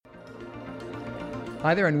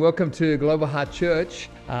Hi there and welcome to Global Heart Church.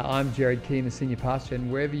 I'm Jared Keane, the Senior Pastor,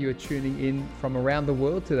 and wherever you are tuning in from around the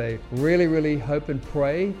world today, really hope and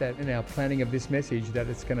pray that in our planning of this message that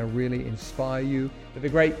it's going to really inspire you for the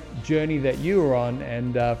great journey that you are on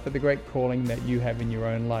and for the great calling that you have in your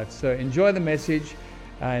own life. So enjoy the message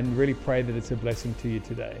and really pray that it's a blessing to you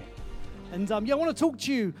today. And I want to talk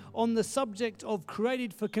to you on the subject of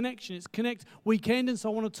created for connection. It's Connect Weekend, and so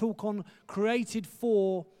I want to talk on created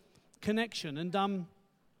for connection. And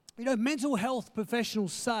mental health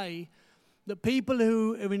professionals say that people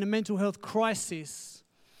who are in a mental health crisis,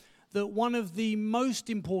 that one of the most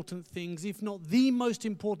important things, if not the most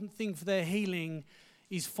important thing for their healing,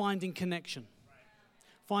 is finding connection.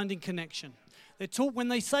 Finding connection. When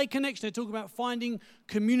they say connection, they talk about finding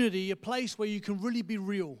community, a place where you can really be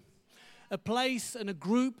real. A place and a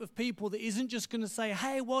group of people that isn't just going to say,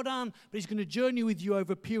 hey, well done, but is going to journey with you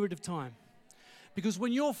over a period of time. Because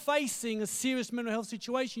when you're facing a serious mental health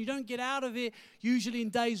situation, you don't get out of it usually in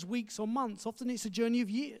days, weeks, or months. Often it's a journey of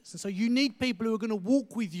years. And so you need people who are going to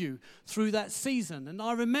walk with you through that season. And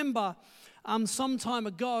I remember some time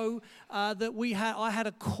ago that I had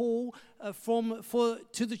a call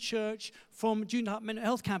to the church from June Hut Mental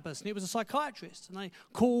Health Campus, and it was a psychiatrist. And they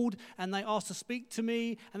called and they asked to speak to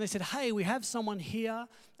me, and they said, "Hey, we have someone here,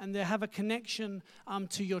 and they have a connection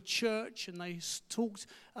to your church, and they talked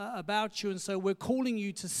about you, and so we're calling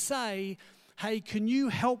you to say, hey, can you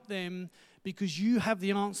help them because you have the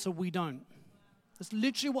answer we don't." That's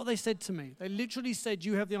literally what they said to me. They literally said,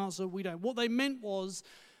 "You have the answer we don't." What they meant was,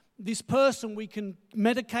 this person, we can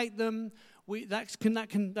medicate them,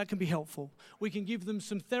 that can be helpful. We can give them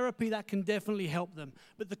some therapy, that can definitely help them.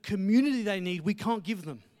 But the community they need, we can't give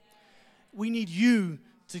them. We need you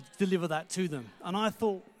to deliver that to them. And I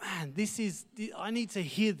thought, man, I need to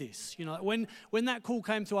hear this. You know, when that call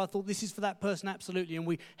came through, I thought, this is for that person, absolutely. And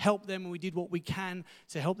we helped them, and we did what we can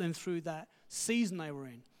to help them through that season they were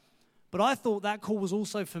in. But I thought that call was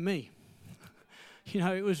also for me.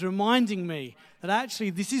 It was reminding me that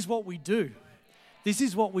actually this is what we do. This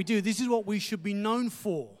is what we do. This is what we should be known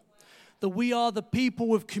for. That we are the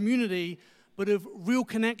people of community, but of real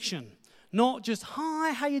connection. Not just,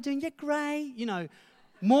 hi, how you doing? Yeah, great.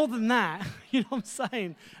 More than that, you know what I'm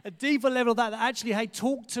saying? A deeper level of that actually, hey,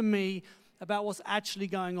 talk to me about what's actually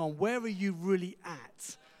going on. Where are you really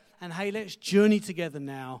at? And hey, let's journey together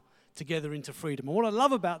now, together into freedom. And what I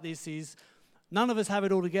love about this is none of us have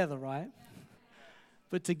it all together, right?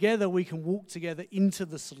 But together we can walk together into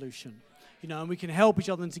the solution, and we can help each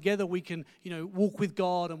other, and together we can, walk with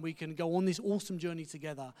God, and we can go on this awesome journey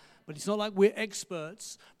together. But it's not like we're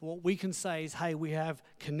experts, but what we can say is, hey, we have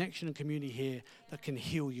connection and community here that can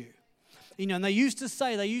heal you. And they used to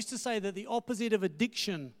say that the opposite of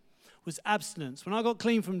addiction was abstinence. When I got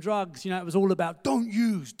clean from drugs, it was all about don't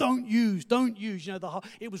use.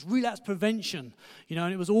 It was relapse prevention,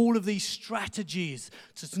 and it was all of these strategies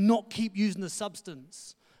to not keep using the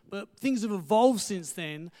substance. But things have evolved since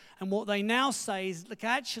then, and what they now say is, look,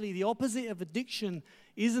 actually, the opposite of addiction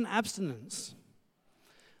isn't abstinence.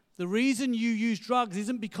 The reason you use drugs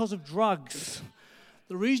isn't because of drugs.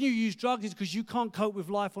 The reason you use drugs is because you can't cope with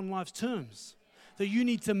life on life's terms. That you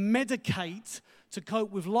need to medicate to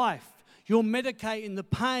cope with life. You're medicating the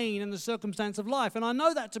pain and the circumstance of life. And I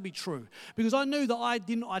know that to be true because I knew that I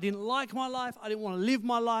didn't like my life. I didn't want to live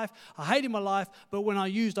my life. I hated my life. But when I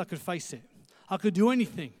used, I could face it. I could do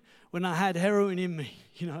anything when I had heroin in me,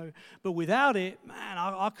 But without it, man,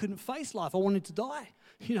 I couldn't face life. I wanted to die,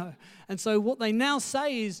 And so what they now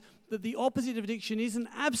say is that the opposite of addiction isn't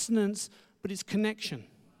abstinence, but it's connection.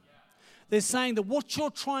 They're saying that what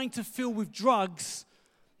you're trying to fill with drugs,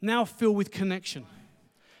 now fill with connection.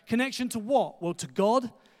 Connection to what? Well, to God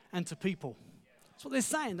and to people. That's what they're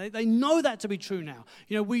saying. They know that to be true now.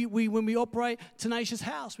 We when we operate Tenacious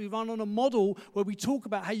House, we run on a model where we talk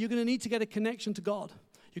about how you're going to need to get a connection to God.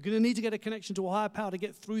 You're going to need to get a connection to a higher power to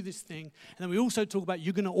get through this thing. And then we also talk about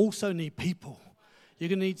you're going to also need people. You're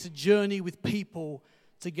going to need to journey with people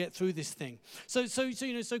to get through this thing. So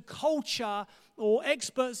culture or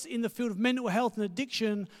experts in the field of mental health and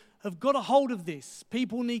addiction have got a hold of this.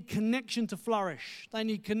 People need connection to flourish. They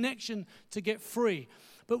need connection to get free.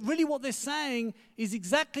 But really what they're saying is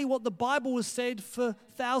exactly what the Bible has said for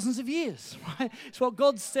thousands of years, right? It's what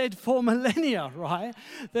God said for millennia, right?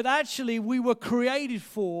 That actually we were created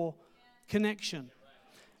for connection.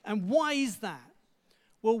 And why is that?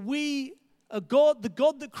 Well, the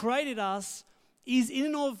God that created us is in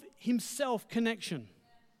and of himself connection.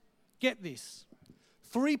 Get this.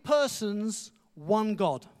 3 persons, one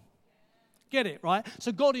God. Get it, right?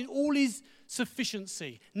 So God in all his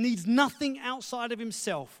self-sufficiency, needs nothing outside of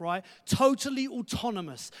himself, right? Totally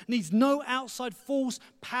autonomous, needs no outside force,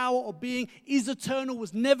 power, or being, is eternal,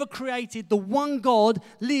 was never created. The one God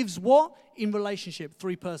lives what? In relationship,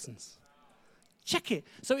 3 persons. Check it.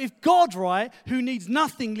 So if God, right, who needs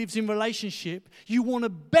nothing, lives in relationship, you want to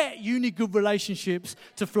bet you need good relationships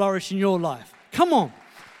to flourish in your life. Come on.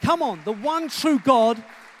 Come on. The one true God,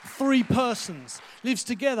 3 persons, lives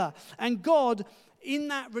together. And God, in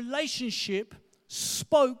that relationship,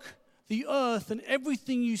 spoke the earth and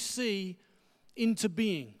everything you see into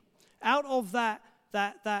being. Out of that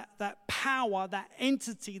power, that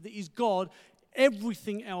entity that is God,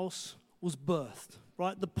 everything else was birthed.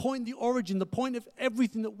 Right? The point, the origin, the point of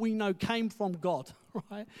everything that we know came from God,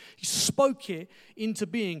 right? He spoke it into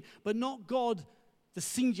being, but not God the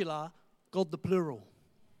singular, God the plural.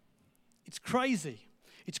 It's crazy.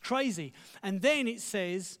 It's crazy. And then it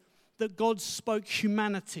says that God spoke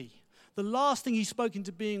humanity. The last thing he spoke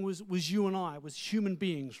into being was you and I, was human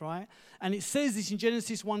beings, right? And it says this in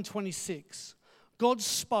Genesis 1:26. God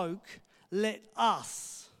spoke, let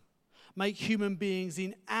us make human beings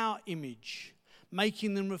in our image,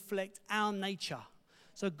 making them reflect our nature.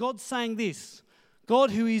 So God's saying this.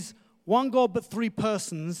 God, who is one God but 3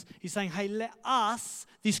 persons, is saying, hey, let us,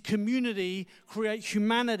 this community, create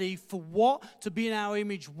humanity for what? To be in our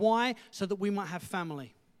image. Why? So that we might have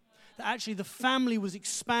family. Actually, the family was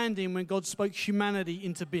expanding when God spoke humanity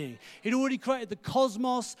into being. He'd already created the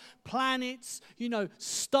cosmos, planets,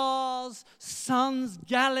 stars, suns,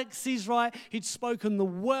 galaxies, right? He'd spoken the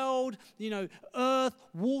world, earth,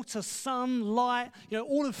 water, sun, light,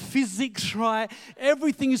 all of physics, right?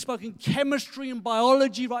 Everything is spoken, chemistry and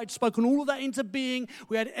biology, right? He'd spoken all of that into being.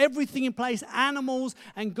 We had everything in place, animals,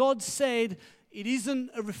 and God said, it isn't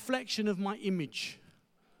a reflection of my image.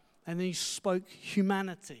 And then he spoke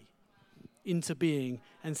humanity into being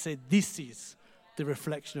and said, this is the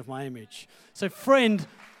reflection of my image. So friend,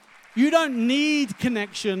 you don't need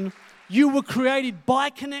connection. You were created by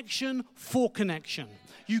connection for connection.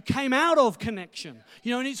 You came out of connection,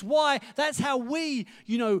 and it's why that's how we,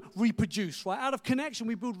 reproduce, right? Out of connection,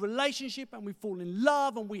 we build relationship and we fall in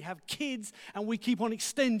love and we have kids and we keep on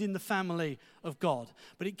extending the family of God.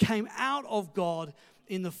 But it came out of God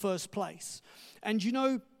in the first place. And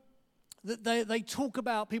that they talk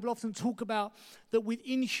about, people often talk about that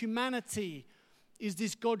within humanity is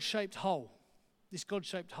this God-shaped hole. This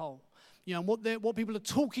God-shaped hole. And what people are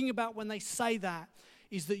talking about when they say that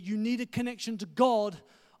is that you need a connection to God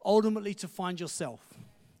ultimately to find yourself.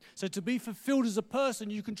 So to be fulfilled as a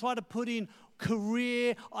person, you can try to put in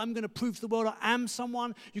career, I'm going to prove to the world I am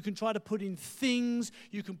someone. You can try to put in things,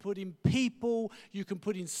 you can put in people, you can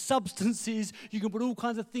put in substances, you can put all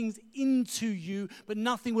kinds of things into you, but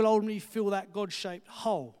nothing will ultimately fill that God-shaped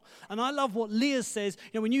hole. And I love what Leah says.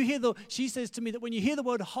 When you hear she says to me that when you hear the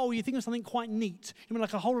word hole, you think of something quite neat.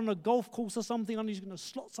 Like a hole on a golf course or something, and you're going to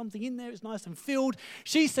slot something in there, it's nice and filled.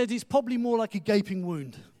 She says it's probably more like a gaping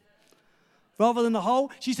wound. Rather than a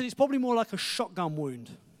hole, she said it's probably more like a shotgun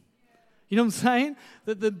wound. You know what I'm saying?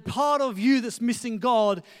 That the part of you that's missing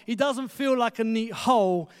God, it doesn't feel like a neat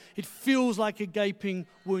hole. It feels like a gaping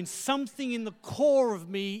wound. Something in the core of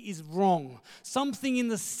me is wrong. Something in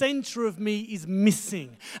the center of me is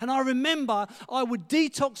missing. And I remember I would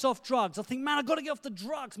detox off drugs. I think, man, I've got to get off the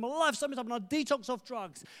drugs. My life's so messed up, and I'd detox off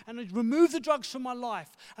drugs. And I'd remove the drugs from my life.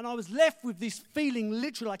 And I was left with this feeling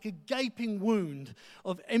literally like a gaping wound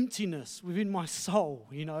of emptiness within my soul,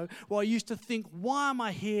 where I used to think, why am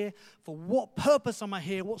I here? For what purpose am I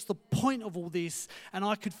here? What's the point of all this? And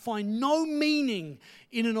I could find no meaning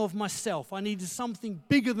in and of myself. I needed something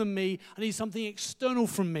bigger than me. I needed something external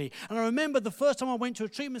from me. And I remember the first time I went to a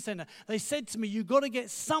treatment center, they said to me, you've got to get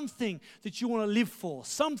something that you want to live for,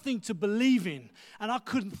 something to believe in. And I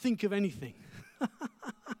couldn't think of anything.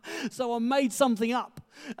 So I made something up.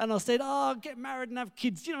 And I said, get married and have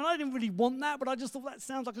kids. I didn't really want that, but I just thought that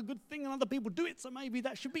sounds like a good thing and other people do it, so maybe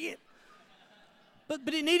that should be it.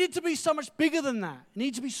 But it needed to be so much bigger than that. It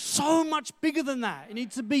needed to be so much bigger than that. It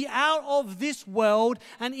needed to be out of this world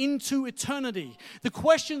and into eternity. The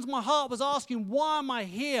questions my heart was asking, why am I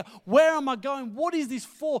here? Where am I going? What is this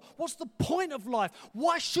for? What's the point of life?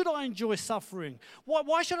 Why should I enjoy suffering?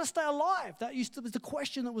 Why should I stay alive? That was the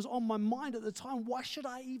question that was on my mind at the time. Why should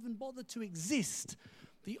I even bother to exist?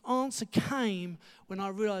 The answer came when I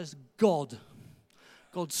realized God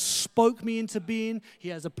spoke me into being. He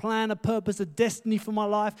has a plan, a purpose, a destiny for my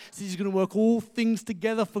life. So he's going to work all things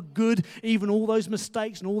together for good, even all those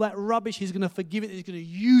mistakes and all that rubbish. He's going to forgive it. He's going to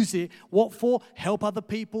use it. What for? Help other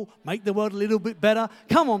people, make the world a little bit better.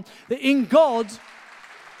 Come on. That in God,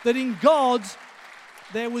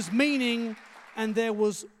 there was meaning and there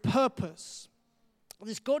was purpose.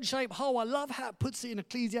 This God-shaped hole, I love how it puts it in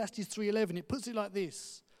Ecclesiastes 3:11. It puts it like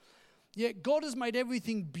this. Yet God has made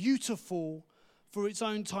everything beautiful for its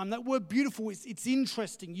own time. That word beautiful, it's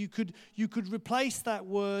interesting. You could replace that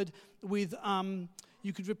word with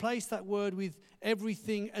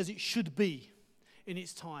everything as it should be in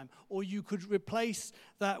its time. Or you could replace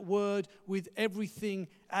that word with everything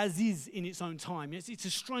as is in its own time. It's a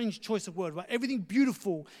strange choice of word, right? Everything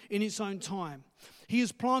beautiful in its own time. He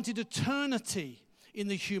has planted eternity in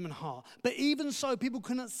the human heart. But even so, people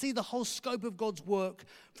cannot see the whole scope of God's work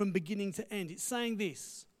from beginning to end. It's saying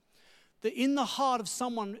this, that in the heart of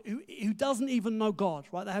someone who doesn't even know God,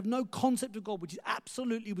 right? They have no concept of God, which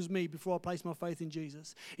absolutely was me before I placed my faith in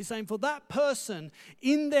Jesus. It's saying for that person,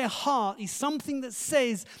 in their heart is something that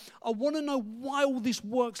says, I want to know why all this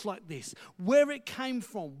works like this, where it came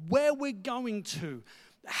from, where we're going to,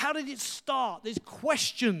 how did it start? There's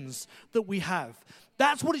questions that we have.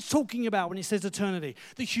 That's what it's talking about when it says eternity.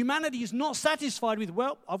 The humanity is not satisfied with,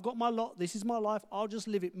 well, I've got my lot, this is my life, I'll just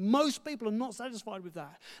live it. Most people are not satisfied with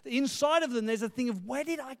that. Inside of them, there's a thing of, where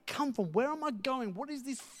did I come from? Where am I going? What is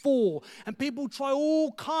this for? And people try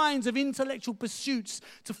all kinds of intellectual pursuits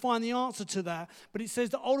to find the answer to that. But it says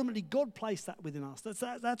that ultimately God placed that within us.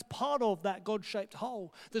 That's part of that God-shaped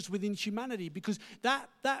hole that's within humanity, because that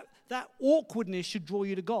awkwardness should draw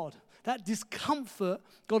you to God. That discomfort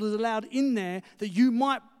God has allowed in there that you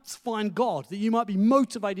might find God, that you might be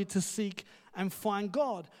motivated to seek and find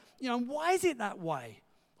God. You know, why is it that way?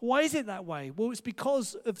 Why is it that way? Well, it's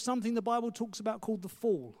because of something the Bible talks about called the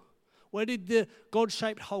fall. Where did the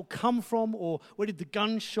God-shaped hole come from? Or where did the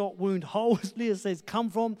gunshot wound hole, as Leah says, come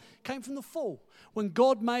from? It came from the fall. When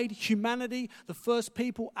God made humanity, the first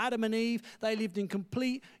people, Adam and Eve, they lived in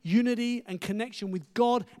complete unity and connection with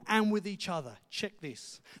God and with each other. Check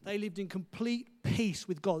this. They lived in complete peace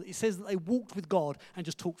with God. It says that they walked with God and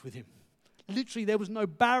just talked with him. Literally, there was no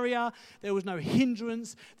barrier, there was no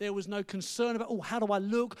hindrance, there was no concern about, how do I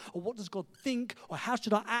look, or what does God think, or how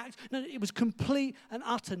should I act? No, it was complete and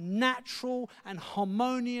utter natural and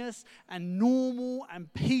harmonious and normal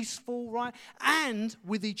and peaceful, right? And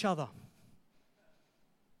with each other.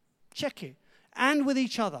 Check it. And with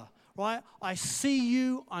each other. Right? I see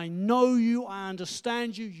you, I know you, I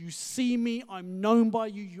understand you, you see me, I'm known by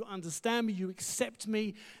you, you understand me, you accept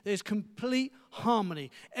me. There's complete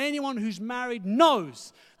harmony. Anyone who's married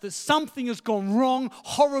knows that something has gone wrong,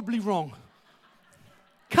 horribly wrong.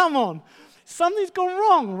 Come on. Something's gone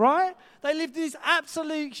wrong, right? They lived in this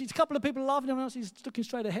absolute, a couple of people laughing, everyone else is looking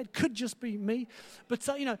straight ahead. Could just be me. But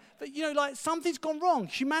like something's gone wrong.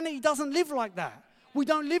 Humanity doesn't live like that. We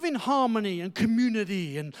don't live in harmony and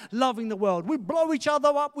community and loving the world. We blow each other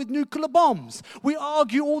up with nuclear bombs. We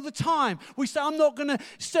argue all the time. We say, I'm not going to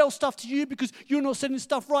sell stuff to you because you're not selling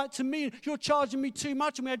stuff right to me. You're charging me too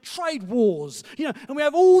much. And we had trade wars, and we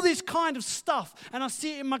have all this kind of stuff. And I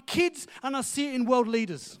see it in my kids and I see it in world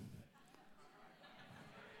leaders.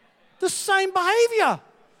 The same behavior.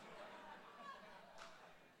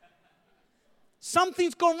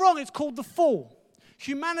 Something's gone wrong. It's called the fall.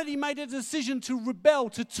 Humanity made a decision to rebel,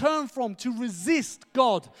 to turn from, to resist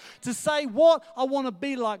God, to say, what? I want to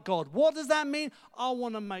be like God. What does that mean? I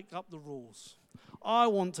want to make up the rules. I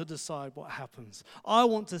want to decide what happens. I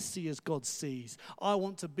want to see as God sees. I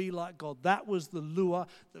want to be like God. That was the lure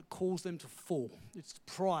that caused them to fall. It's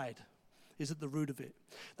pride is at the root of it.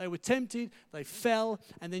 They were tempted, they fell,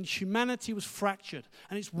 and then humanity was fractured.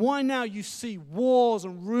 And it's why now you see wars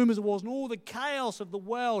and rumors of wars and all the chaos of the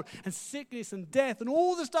world and sickness and death and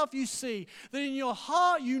all the stuff you see, that in your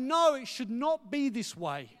heart you know it should not be this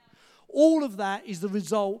way. All of that is the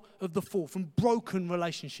result of the fall, from broken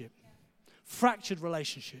relationship, fractured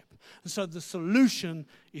relationship. And so the solution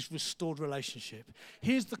is restored relationship.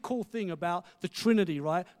 Here's the cool thing about the Trinity,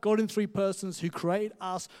 right? God in three persons who created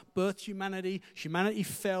us, birthed humanity. Humanity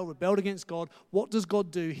fell, rebelled against God. What does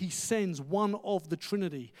God do? He sends one of the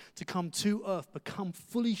Trinity to come to earth, become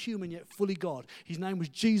fully human yet fully God. His name was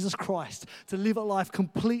Jesus Christ, to live a life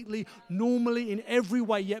completely, normally in every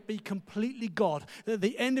way, yet be completely God. At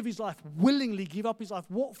the end of his life, willingly give up his life.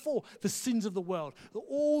 What for? The sins of the world.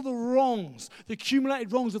 All the wrongs, the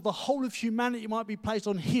accumulated wrongs of the whole of humanity might be placed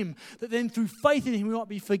on him, that then through faith in him we might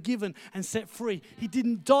be forgiven and set free. He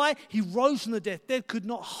didn't die, he rose from the death. Death could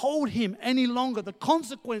not hold him any longer. The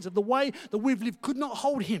consequence of the way that we've lived could not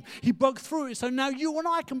hold him. He broke through it. So now you and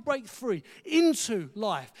I can break free into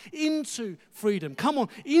life, into freedom. Come on,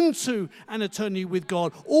 into an eternity with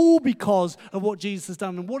God, all because of what Jesus has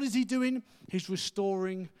done. And what is he doing? He's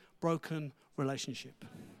restoring broken relationship.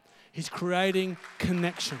 He's creating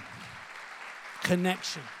connection.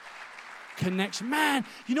 Connection. connection. Man,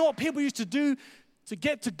 you know what people used to do to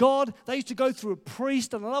get to God? They used to go through a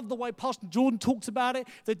priest, and I love the way Pastor Jordan talks about it.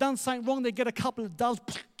 If they'd done something wrong, they'd get a couple of doves,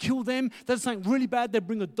 kill them. If they'd done something really bad, they'd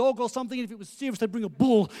bring a dog or something. And if it was serious, they'd bring a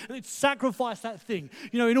bull, and they'd sacrifice that thing,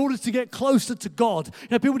 in order to get closer to God.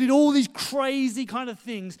 People did all these crazy kind of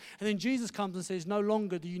things, and then Jesus comes and says, no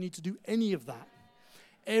longer do you need to do any of that.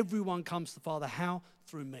 Everyone comes to the Father. How?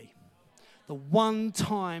 Through me. The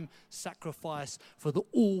one-time sacrifice for the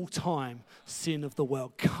all-time sin of the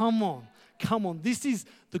world. Come on. This is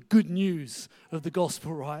the good news of the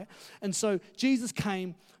gospel, right? And so Jesus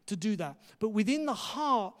came to do that. But within the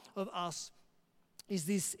heart of us is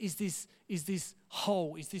this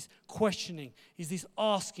hole, is this questioning, is this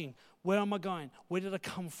asking, where am I going? Where did I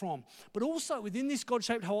come from? But also within this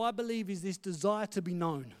God-shaped hole, I believe, is this desire to be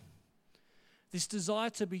known. This desire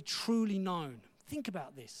to be truly known. Think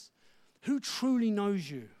about this. Who truly knows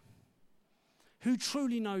you? Who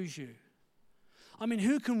truly knows you? I mean,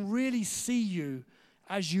 who can really see you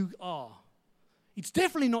as you are? It's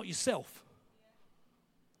definitely not yourself.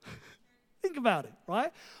 Think about it,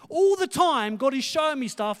 right? All the time, God is showing me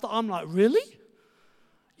stuff that I'm like, really?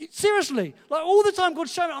 Seriously. Like all the time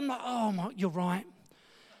God's showing me, I'm like, oh, you're right.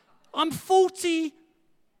 I'm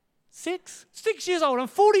 46, 6 years old. I'm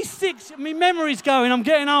 46. My memory's going. I'm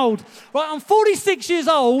getting old. Right? I'm 46 years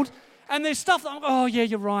old, and there's stuff that I'm, oh, yeah,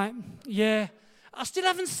 you're right. Yeah. I still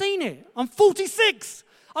haven't seen it. I'm 46.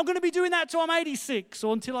 I'm going to be doing that till I'm 86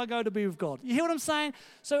 or until I go to be with God. You hear what I'm saying?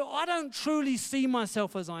 So I don't truly see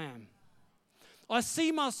myself as I am. I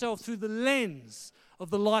see myself through the lens of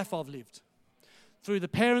the life I've lived, through the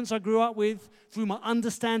parents I grew up with, through my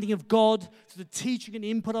understanding of God, through the teaching and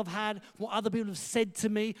input I've had, what other people have said to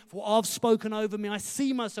me, what I've spoken over me. I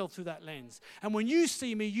see myself through that lens. And when you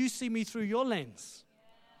see me through your lens.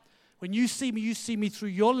 When you see me through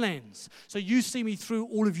your lens. So you see me through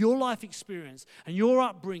all of your life experience and your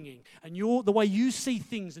upbringing and the way you see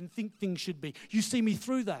things and think things should be. You see me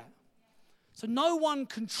through that. So no one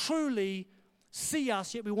can truly see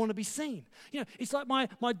us, yet we want to be seen. It's like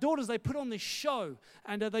my daughters, they put on this show,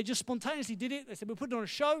 and they just spontaneously did it. They said, we'll put it on a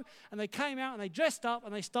show, and they came out, and they dressed up,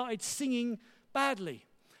 and they started singing badly.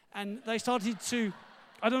 And they started to,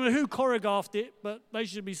 I don't know who choreographed it, but they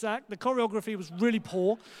should be sacked. The choreography was really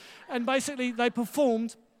poor. And basically, they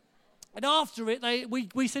performed, and after it,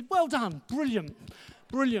 we said, well done,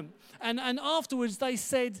 brilliant. And afterwards, they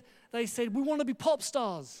said, we want to be pop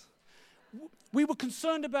stars. We were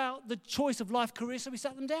concerned about the choice of life career, so we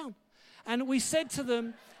sat them down. And we said to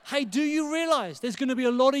them, hey, do you realize there's going to be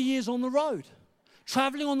a lot of years on the road?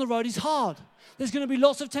 Traveling on the road is hard. There's going to be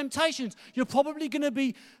lots of temptations. You're probably going to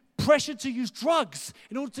be pressured to use drugs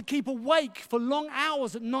in order to keep awake for long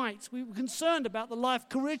hours at night. We were concerned about the life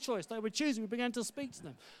career choice they were choosing. We began to speak to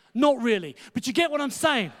them. Not really, but you get what I'm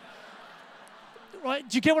saying. Right?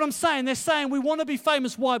 Do you get what I'm saying? They're saying we want to be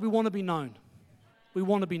famous. Why? We want to be known. We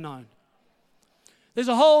want to be known. There's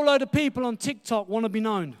a whole load of people on TikTok want to be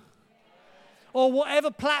known. Or whatever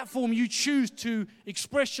platform you choose to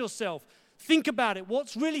express yourself. Think about it.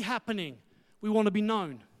 What's really happening? We want to be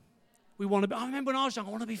known. I remember when I was young, I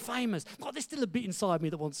want to be famous. God, there's still a bit inside me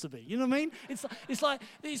that wants to be. You know what I mean? It's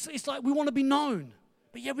like we want to be known.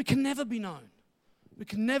 But yet we can never be known. We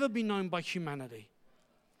can never be known by humanity.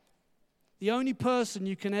 The only person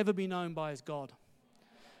you can ever be known by is God.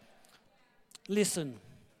 Listen.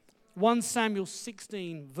 1 Samuel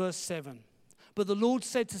 16, verse 7. But the Lord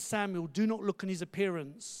said to Samuel, do not look on his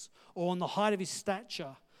appearance or on the height of his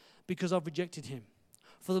stature, because I've rejected him.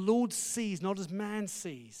 For the Lord sees not as man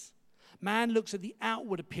sees. Man looks at the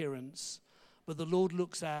outward appearance, but the Lord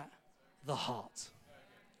looks at the heart.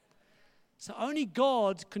 So only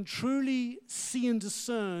God can truly see and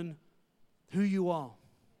discern who you are.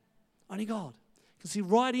 Only God can see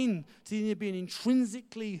right in to being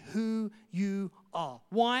intrinsically who you are.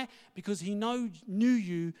 Why? Because he knew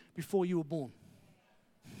you before you were born.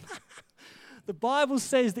 The Bible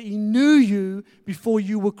says that he knew you before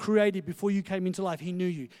you were created, before you came into life. He knew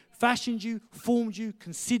you, fashioned you, formed you,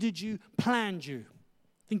 considered you, planned you.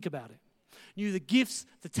 Think about it. Knew the gifts,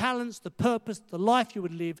 the talents, the purpose, the life you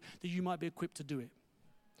would live, that you might be equipped to do it.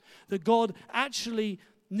 That God actually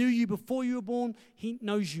knew you before you were born. He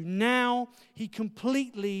knows you now. He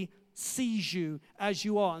completely sees you as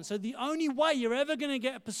you are. And so the only way you're ever going to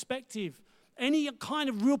get a perspective, any kind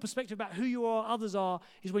of real perspective about who you are, others are,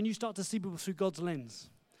 is when you start to see people through God's lens.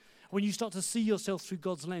 When you start to see yourself through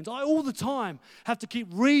God's lens. I all the time have to keep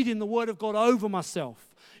reading the Word of God over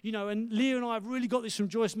myself. And Leah and I have really got this from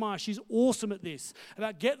Joyce Meyer. She's awesome at this.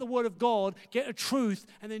 About get the Word of God, get a truth,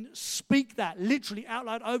 and then speak that literally out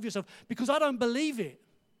loud over yourself. Because I don't believe it.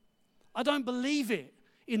 I don't believe it.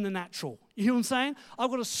 in the natural. You know what I'm saying? I've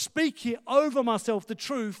got to speak it over myself, the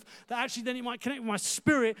truth, that actually then it might connect with my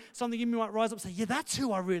spirit. Something in me might rise up and say, yeah, that's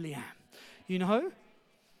who I really am. You know?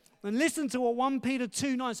 And listen to what 1 Peter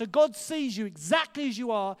 2:9. So God sees you exactly as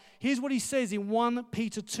you are. Here's what he says in 1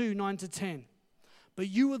 Peter 2:9-10. But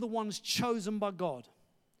you are the ones chosen by God.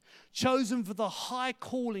 Chosen for the high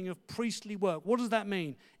calling of priestly work. What does that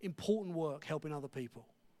mean? Important work, helping other people.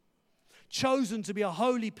 Chosen to be a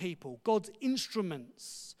holy people, God's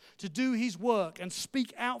instruments, to do his work and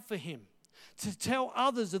speak out for him, to tell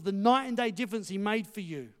others of the night and day difference he made for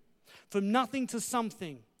you, from nothing to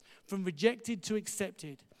something, from rejected to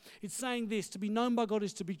accepted. It's saying this: to be known by God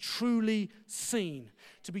is to be truly seen.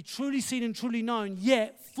 To be truly seen and truly known,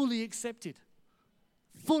 yet fully accepted.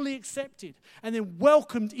 Fully accepted, and then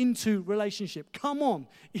welcomed into relationship. Come on,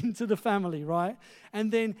 into the family, right?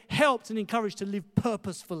 And then helped and encouraged to live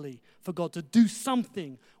purposefully for God, to do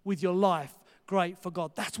something with your life great for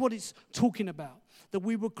God. That's what it's talking about, that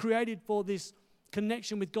we were created for this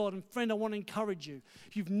connection with God. And friend, I want to encourage you.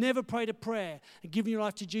 If you've never prayed a prayer and given your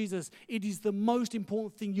life to Jesus, it is the most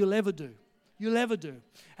important thing you'll ever do. You'll ever do.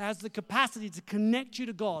 It has the capacity to connect you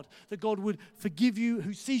to God, that God would forgive you,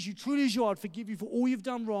 who sees you truly as you are, forgive you for all you've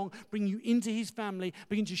done wrong, bring you into his family,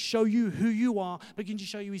 begin to show you who you are, begin to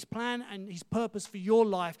show you his plan and his purpose for your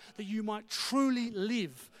life, that you might truly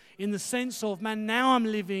live in the sense of, man, now I'm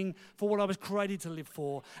living for what I was created to live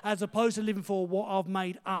for, as opposed to living for what I've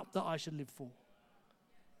made up that I should live for.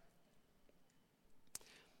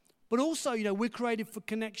 But also, we're created for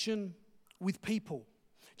connection with people.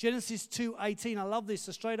 Genesis 2:18, I love this.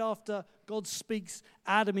 So straight after God speaks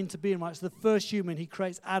Adam into being, right? So the first human, he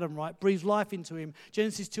creates Adam, right? Breathes life into him.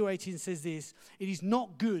 Genesis 2:18 says this: it is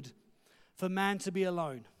not good for man to be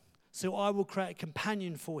alone, so I will create a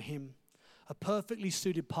companion for him, a perfectly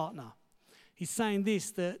suited partner. He's saying this,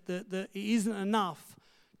 that it isn't enough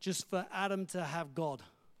just for Adam to have God.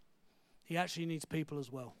 He actually needs people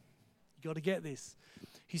as well. You got to get this.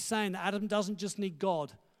 He's saying that Adam doesn't just need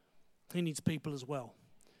God, he needs people as well.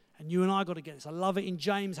 And you and I got to get this. I love it in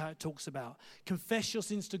James how it talks about, confess your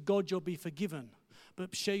sins to God, you'll be forgiven.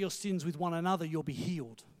 But share your sins with one another, you'll be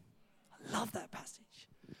healed. I love that passage.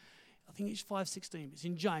 I think it's 5:16. It's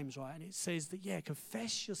in James, right? And it says that,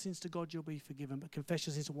 confess your sins to God, you'll be forgiven. But confess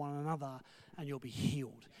your sins to one another and you'll be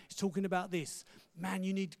healed. It's talking about this. Man,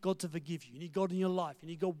 you need God to forgive you. You need God in your life. You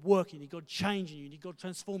need God working. You need God changing you. You need God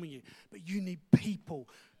transforming you. But you need people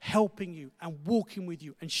helping you and walking with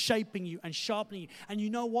you and shaping you and sharpening you. And you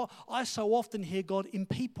know what? I so often hear God in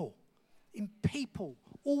people. In people.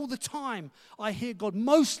 All the time. I hear God,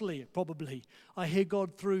 mostly, probably, I hear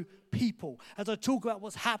God through people. As I talk about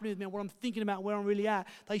what's happening with me and what I'm thinking about, where I'm really at,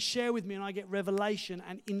 they share with me and I get revelation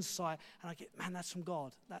and insight. And I get, man, that's from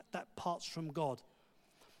God. That part's from God.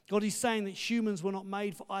 God is saying that humans were not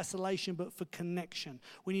made for isolation, but for connection.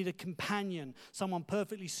 We need a companion, someone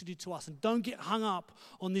perfectly suited to us. And don't get hung up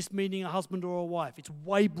on this meaning a husband or a wife. It's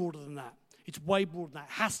way broader than that. It's way broader than that.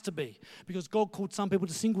 It has to be. Because God called some people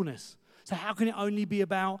to singleness. So how can you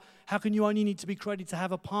only need to be created to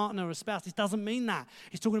have a partner or a spouse? It doesn't mean that.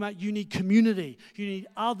 It's talking about you need community, you need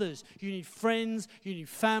others, you need friends, you need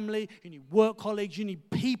family, you need work colleagues, you need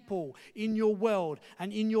people in your world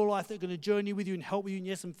and in your life that are going to journey with you and help you. And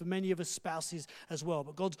yes, and for many of us, spouses as well.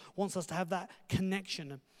 But God wants us to have that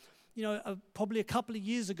connection. Probably a couple of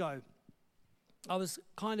years ago, I was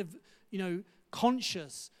kind of,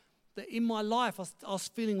 conscious that in my life I was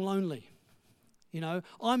feeling lonely.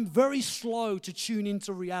 I'm very slow to tune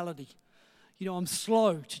into reality. I'm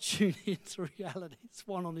slow to tune into reality. It's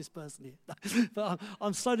one on this person here. But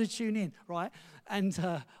I'm slow to tune in, right? And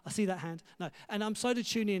I see that hand. No. And I'm slow to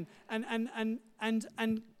tune in.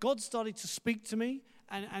 And God started to speak to me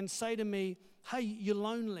and say to me, hey, you're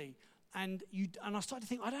lonely. And I started to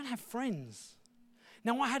think, I don't have friends.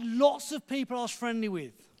 Now, I had lots of people I was friendly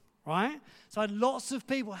with. Right? So I had lots of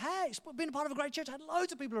people. Hey, it's been a part of a great church. I had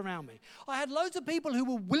loads of people around me. I had loads of people who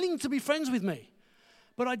were willing to be friends with me.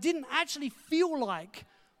 But I didn't actually feel like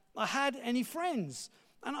I had any friends.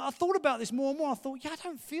 And I thought about this more and more. I thought, I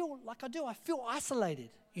don't feel like I do. I feel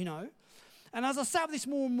isolated, And as I sat with this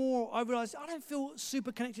more and more, I realized I don't feel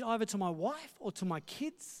super connected either to my wife or to my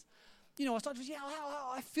kids. I started to,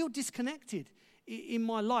 I feel disconnected in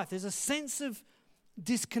my life. There's a sense of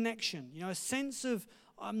disconnection, a sense of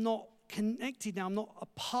I'm not connected now, I'm not a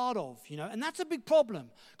part of, And that's a big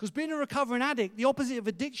problem because being a recovering addict, the opposite of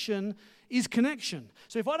addiction is connection.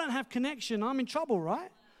 So if I don't have connection, I'm in trouble,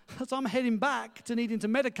 right? So I'm heading back to needing to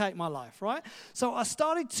medicate my life, right? So I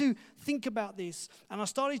started to think about this, and I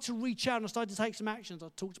started to reach out, and I started to take some actions. I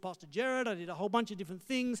talked to Pastor Jared. I did a whole bunch of different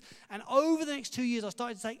things. And over the next 2 years, I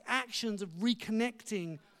started to take actions of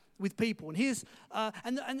reconnecting with people. And here's,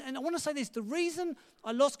 and I want to say this. The reason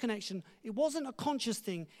I lost connection, it wasn't a conscious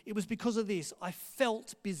thing. It was because of this. I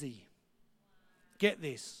felt busy. Get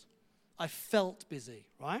this. I felt busy,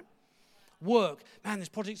 right? Work. Man, there's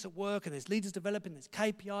projects at work, and there's leaders developing, there's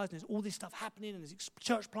KPIs, and there's all this stuff happening, and there's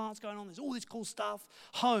church plants going on, there's all this cool stuff.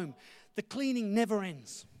 Home. The cleaning never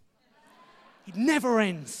ends. It never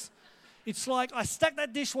ends. It's like I stack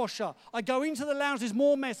that dishwasher. I go into the lounge, there's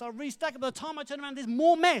more mess. I restack it. By the time I turn around, there's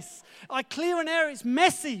more mess. I clear an area, it's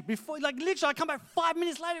messy. Before, like literally, I come back 5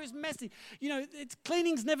 minutes later, it's messy. You know,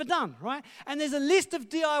 cleaning's never done, right? And there's a list of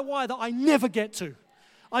DIY that I never get to.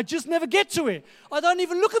 I just never get to it. I don't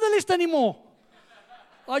even look at the list anymore.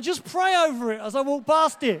 I just pray over it as I walk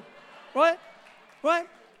past it, right? Right?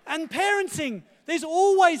 And parenting, there's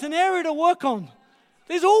always an area to work on.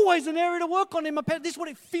 There's always an area to work on in my parents. This is what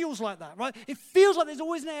it feels like that, right? It feels like there's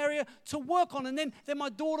always an area to work on. And then my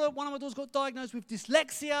daughter, one of my daughters got diagnosed with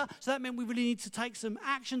dyslexia. So that meant we really need to take some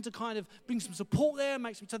action to kind of bring some support there.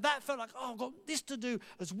 So that felt like, oh, I've got this to do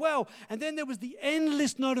as well. And then there was the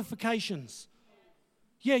endless notifications.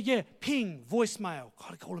 Yeah, ping, voicemail.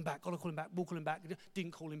 Gotta call him back, we'll call him back.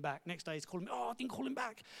 Didn't call him back. Next day he's calling me, I didn't call him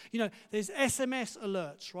back. You know, there's SMS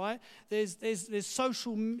alerts, right? There's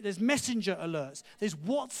messenger alerts. There's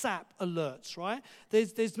WhatsApp alerts, right?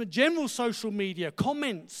 There's general social media,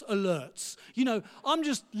 comments alerts. You know, I'm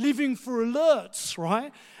just living for alerts,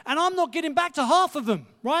 right? And I'm not getting back to half of them,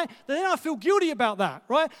 right? Then I feel guilty about that,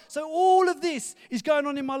 right? So all of this is going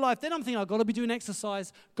on in my life. Then I'm thinking, I've got to be doing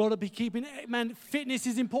exercise, got to be keeping, man, fitness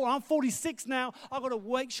is important. I'm 46 now. I've got to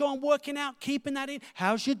make sure I'm working out, keeping that in.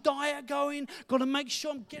 How's your diet going? Got to make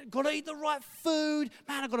sure got to eat the right food.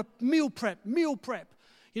 Man, I've got to meal prep.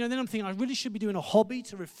 You know, then I'm thinking, I really should be doing a hobby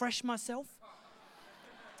to refresh myself.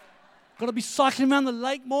 Got to be cycling around the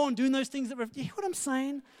lake more and doing those things that, you hear what I'm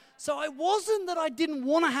saying? So it wasn't that I didn't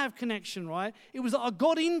want to have connection, right? It was that I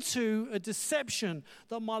got into a deception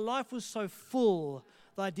that my life was so full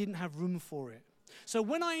that I didn't have room for it. So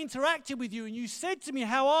when I interacted with you and you said to me,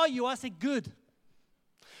 how are you? I said, good.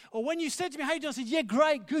 Or when you said to me, how you doing? I said, yeah,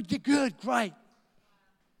 great, good, great.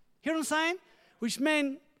 Hear what I'm saying? Which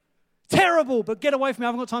meant terrible, but get away from me. I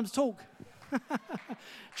haven't got time to talk.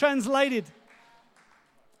 Translated.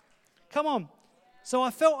 Come on. So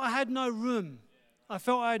I felt I had no room. I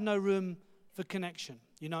felt I had no room for connection,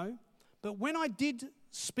 you know. But when I did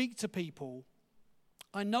speak to people,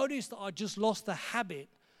 I noticed that I just lost the habit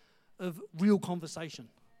of real conversation.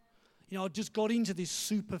 You know, I just got into this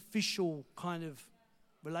superficial kind of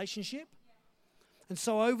relationship. And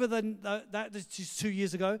so over that's 2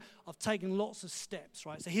 years ago, I've taken lots of steps,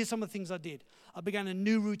 right? So here's some of the things I did. I began a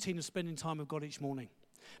new routine of spending time with God each morning.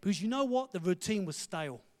 Because you know what? The routine was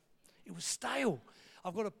stale. It was stale.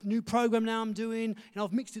 I've got a new program now I'm doing, and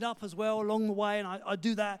I've mixed it up as well along the way, and I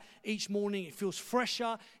do that each morning. It feels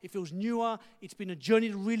fresher. It feels newer. It's been a journey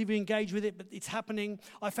to really re-engage with it, but it's happening.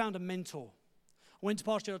 I found a mentor. I went to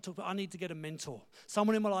Pastor Jared, I need to get a mentor.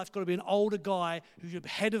 Someone in my life's got to be an older guy who's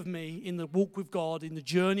ahead of me in the walk with God, in the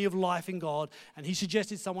journey of life in God. And he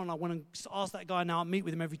suggested someone. I went and asked that guy now. I meet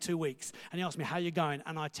with him every 2 weeks. And he asked me, how you going?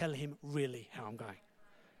 And I tell him really how I'm going.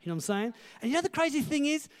 You know what I'm saying? And you know the crazy thing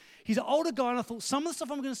is, he's an older guy, and I thought some of the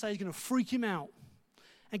stuff I'm going to say is going to freak him out.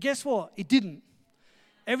 And guess what? It didn't.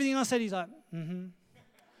 Everything I said, he's like,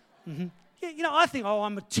 Yeah, you know, I think,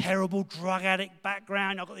 I'm a terrible drug addict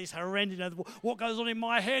background. I've got this horrendous, what goes on in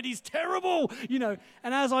my head is terrible, you know.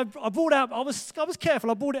 And as I brought out, I was careful.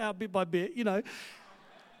 I brought it out bit by bit, you know.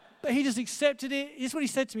 But he just accepted it. This is what he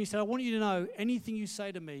said to me. He said, I want you to know, anything you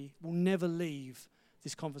say to me will never leave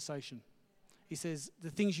this conversation. He says, the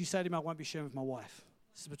things you say to me, I won't be sharing with my wife.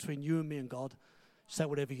 This is between you and me and God. Say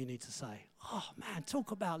whatever you need to say. Oh, man,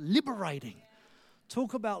 talk about liberating.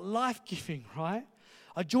 Talk about life-giving, right?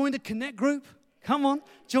 I joined a Connect group. Come on,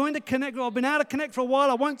 joined a Connect group. I've been out of Connect for a while.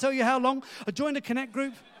 I won't tell you how long. I joined a Connect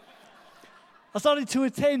group. I started to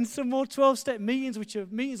attend some more 12-step meetings, which are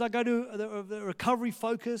meetings I go to that are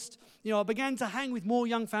recovery-focused. You know, I began to hang with more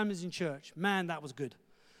young families in church. Man, that was good.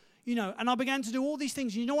 You know, and I began to do all these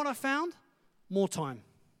things. You know what I found? More time.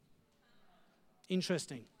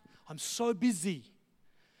 Interesting. I'm so busy.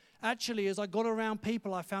 Actually, as I got around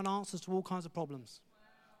people, I found answers to all kinds of problems.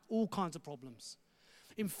 All kinds of problems.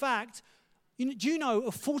 In fact, do you know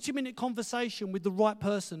a 40-minute conversation with the right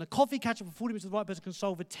person, a coffee catch-up for 40 minutes with the right person can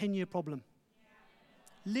solve a 10-year problem.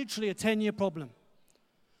 Literally a 10-year problem.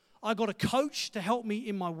 I got a coach to help me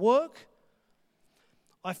in my work.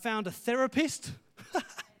 I found a therapist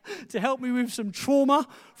to help me with some trauma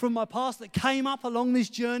from my past that came up along this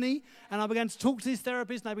journey. And I began to talk to this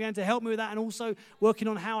therapist, and they began to help me with that, and also working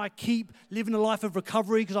on how I keep living a life of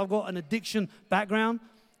recovery because I've got an addiction background.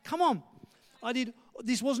 Come on.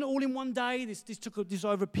 This wasn't all in one day. This took this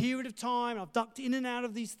over a period of time. I've ducked in and out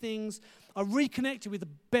of these things. I reconnected with the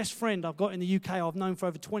best friend I've got in the UK I've known for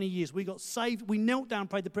over 20 years. We got saved. We knelt down and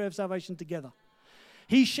prayed the prayer of salvation together.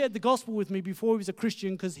 He shared the gospel with me before he was a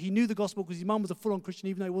Christian because he knew the gospel because his mum was a full-on Christian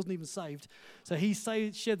even though he wasn't even saved. So he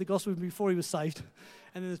shared the gospel with me before he was saved.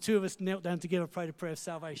 And then the two of us knelt down together and prayed a prayer of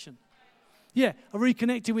salvation. Yeah, I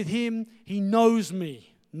reconnected with him. He knows me.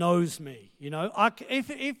 You know.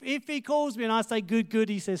 If he calls me and I say good,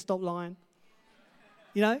 he says stop lying.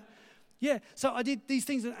 You know? Yeah, so I did these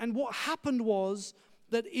things. And what happened was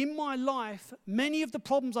that in my life, many of the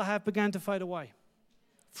problems I have began to fade away.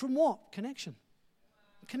 From what? Connection.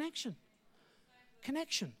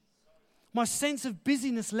 My sense of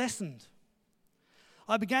busyness lessened.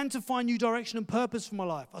 I began to find new direction and purpose for my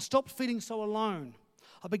life. I stopped feeling so alone.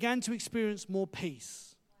 I began to experience more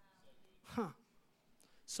peace.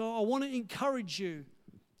 So I want to encourage you.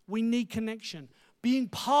 We need connection. Being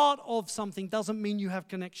part of something doesn't mean you have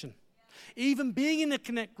connection. Even being in a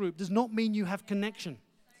connect group does not mean you have connection.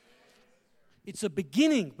 It's a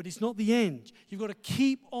beginning, but it's not the end. You've got to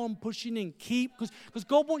keep on pushing in. Because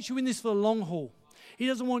God wants you in this for the long haul. He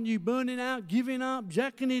doesn't want you burning out, giving up,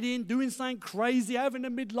 jacking it in, doing something crazy, having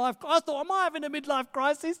a midlife crisis. I thought, am I having a midlife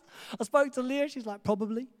crisis? I spoke to Leah. She's like,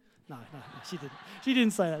 probably. No, she didn't. She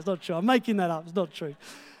didn't say that. It's not true. I'm making that up. It's not true.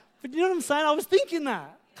 But you know what I'm saying? I was thinking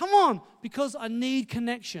that. Come on. Because I need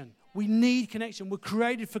connection. We need connection. We're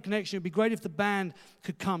created for connection. It'd be great if the band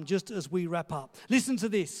could come just as we wrap up. Listen to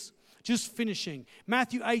this. Just finishing.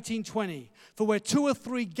 Matthew 18:20. For where 2 or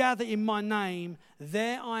 3 gather in my name,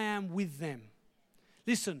 there I am with them.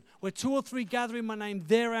 Listen, where 2 or 3 gather in my name,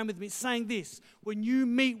 there I am with them. It's saying this. When you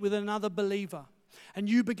meet with another believer and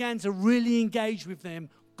you began to really engage with them,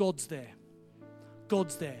 God's there.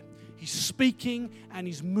 God's there. He's speaking and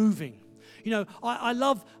he's moving. You know,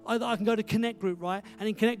 I can go to Connect Group, right? And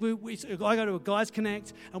in Connect Group, I go to a Guys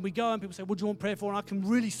Connect, and we go and people say, what do you want prayer for? And I can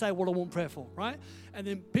really say what I want prayer for, right? And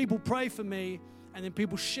then people pray for me, and then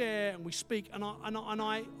people share, and we speak, and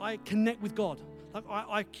I connect with God. Like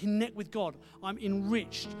I connect with God. I'm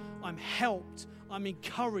enriched. I'm helped. I'm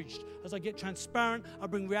encouraged. As I get transparent, I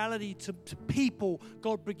bring reality to people.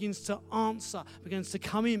 God begins to answer, begins to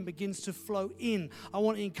come in, begins to flow in. I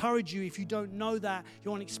want to encourage you, if you don't know that,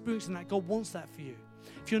 you aren't experiencing that, God wants that for you.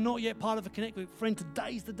 If you're not yet part of a Connect Group, friend,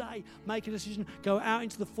 today's the day. Make a decision. Go out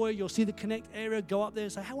into the foyer. You'll see the Connect area. Go up there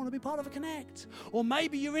and say, hey, I want to be part of a Connect. Or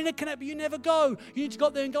maybe you're in a Connect, but you never go. You need to go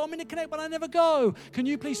up there and go, I'm in a Connect, but I never go. Can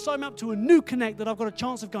you please sign me up to a new Connect that I've got a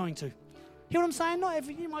chance of going to? Hear what I'm saying? Not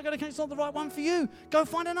every you might go to Connect, it's not the right one for you. Go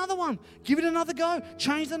find another one. Give it another go.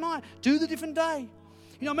 Change the night. Do the different day.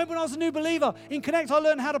 You know, I remember when I was a new believer, in Connect, I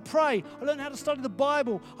learned how to pray. I learned how to study the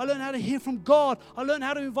Bible. I learned how to hear from God. I learned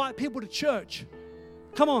how to invite people to church.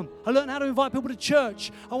 Come on. I learned how to invite people to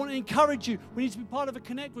church. I want to encourage you. We need to be part of a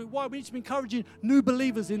Connect Group. Why? We need to be encouraging new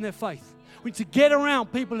believers in their faith. We need to get around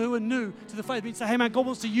people who are new to the faith. We need to say, hey man, God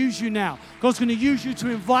wants to use you now. God's going to use you to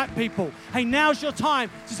invite people. Hey, now's your time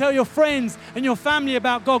to tell your friends and your family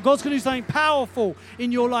about God. God's going to do something powerful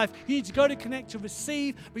in your life. You need to go to Connect to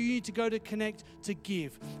receive, but you need to go to Connect to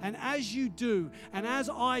give. And as you do, and as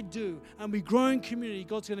I do, and we grow in community,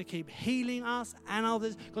 God's going to keep healing us and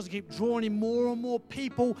others. God's going to keep drawing in more and more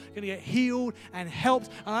people, going to get healed and helped.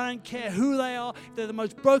 And I don't care who they are, if they're the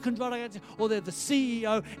most broken drug addict or they're the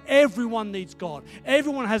CEO, everyone needs God.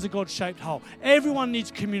 Everyone has a God-shaped hole. Everyone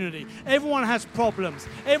needs community. Everyone has problems.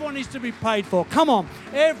 Everyone needs to be prayed for. Come on.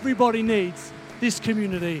 Everybody needs this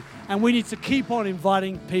community, and we need to keep on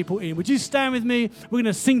inviting people in. Would you stand with me? We're going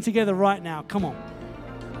to sing together right now. Come on.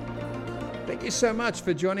 Thank you so much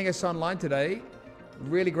for joining us online today.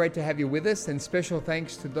 Really great to have you with us, and special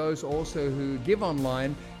thanks to those also who give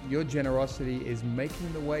online. Your generosity is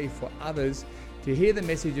making the way for others to hear the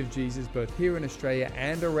message of Jesus both here in Australia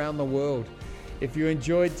and around the world. If you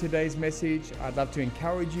enjoyed today's message, I'd love to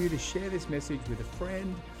encourage you to share this message with a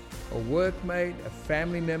friend, a workmate, a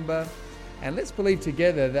family member, and let's believe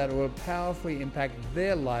together that it will powerfully impact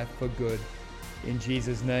their life for good in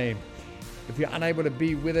Jesus' name. If you're unable to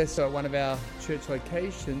be with us at one of our church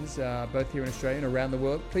locations, both here in Australia and around the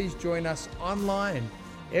world, please join us online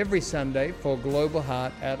every Sunday for Global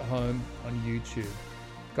Heart at Home on YouTube.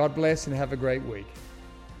 God bless and have a great week.